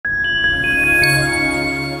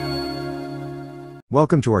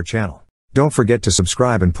Welcome to our channel. Don't forget to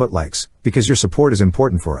subscribe and put likes, because your support is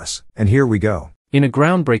important for us. And here we go. In a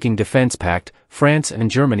groundbreaking defense pact, France and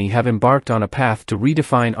Germany have embarked on a path to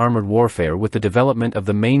redefine armored warfare with the development of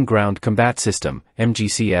the Main Ground Combat System,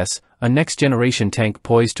 MGCS, a next-generation tank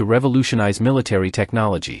poised to revolutionize military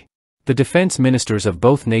technology. The defense ministers of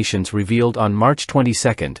both nations revealed on March 22,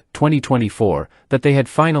 2024, that they had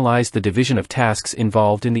finalized the division of tasks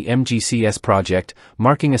involved in the MGCS project,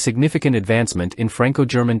 marking a significant advancement in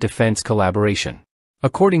Franco-German defense collaboration.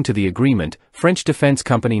 According to the agreement, French defense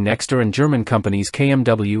company Nexter and German companies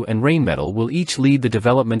KMW and Rheinmetall will each lead the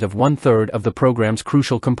development of one-third of the program's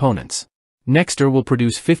crucial components. Nexter will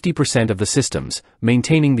produce 50% of the systems,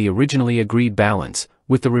 maintaining the originally agreed balance,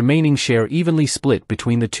 with the remaining share evenly split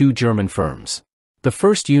between the two German firms. The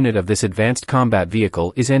first unit of this advanced combat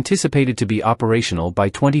vehicle is anticipated to be operational by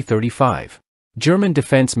 2035. German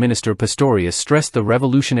Defense Minister Pistorius stressed the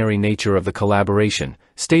revolutionary nature of the collaboration,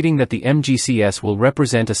 stating that the MGCS will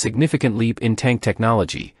represent a significant leap in tank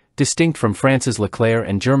technology, distinct from France's Leclerc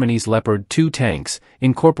and Germany's Leopard 2 tanks,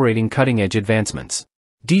 incorporating cutting-edge advancements.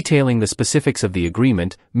 Detailing the specifics of the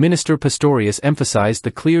agreement, Minister Pistorius emphasized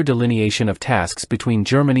the clear delineation of tasks between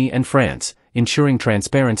Germany and France, ensuring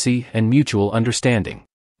transparency and mutual understanding.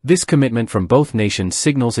 This commitment from both nations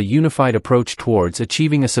signals a unified approach towards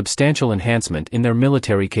achieving a substantial enhancement in their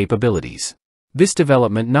military capabilities. This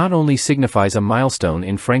development not only signifies a milestone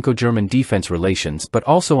in Franco-German defense relations but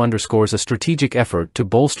also underscores a strategic effort to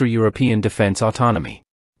bolster European defense autonomy.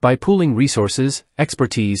 By pooling resources,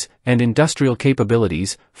 expertise, and industrial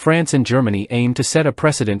capabilities, France and Germany aim to set a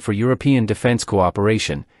precedent for European defense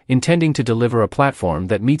cooperation, intending to deliver a platform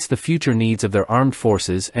that meets the future needs of their armed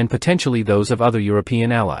forces and potentially those of other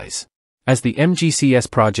European allies. As the MGCS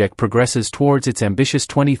project progresses towards its ambitious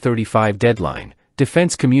 2035 deadline,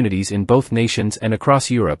 defense communities in both nations and across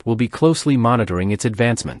Europe will be closely monitoring its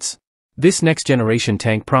advancements. This next-generation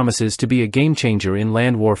tank promises to be a game-changer in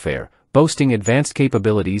land warfare, boasting advanced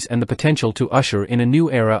capabilities and the potential to usher in a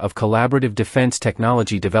new era of collaborative defense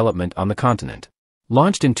technology development on the continent.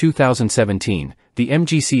 Launched in 2017, the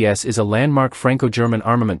MGCS is a landmark Franco-German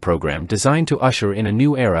armament program designed to usher in a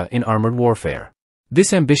new era in armored warfare.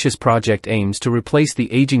 This ambitious project aims to replace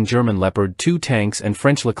the aging German Leopard 2 tanks and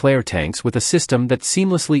French Leclerc tanks with a system that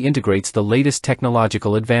seamlessly integrates the latest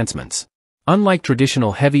technological advancements. Unlike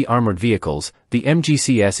traditional heavy armored vehicles, the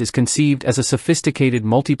MGCS is conceived as a sophisticated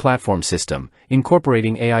multi-platform system,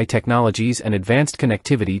 incorporating AI technologies and advanced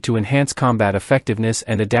connectivity to enhance combat effectiveness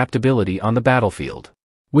and adaptability on the battlefield.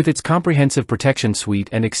 With its comprehensive protection suite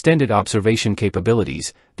and extended observation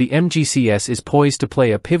capabilities, the MGCS is poised to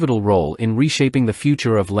play a pivotal role in reshaping the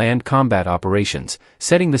future of land combat operations,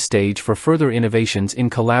 setting the stage for further innovations in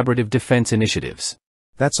collaborative defense initiatives.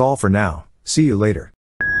 That's all for now. See you later.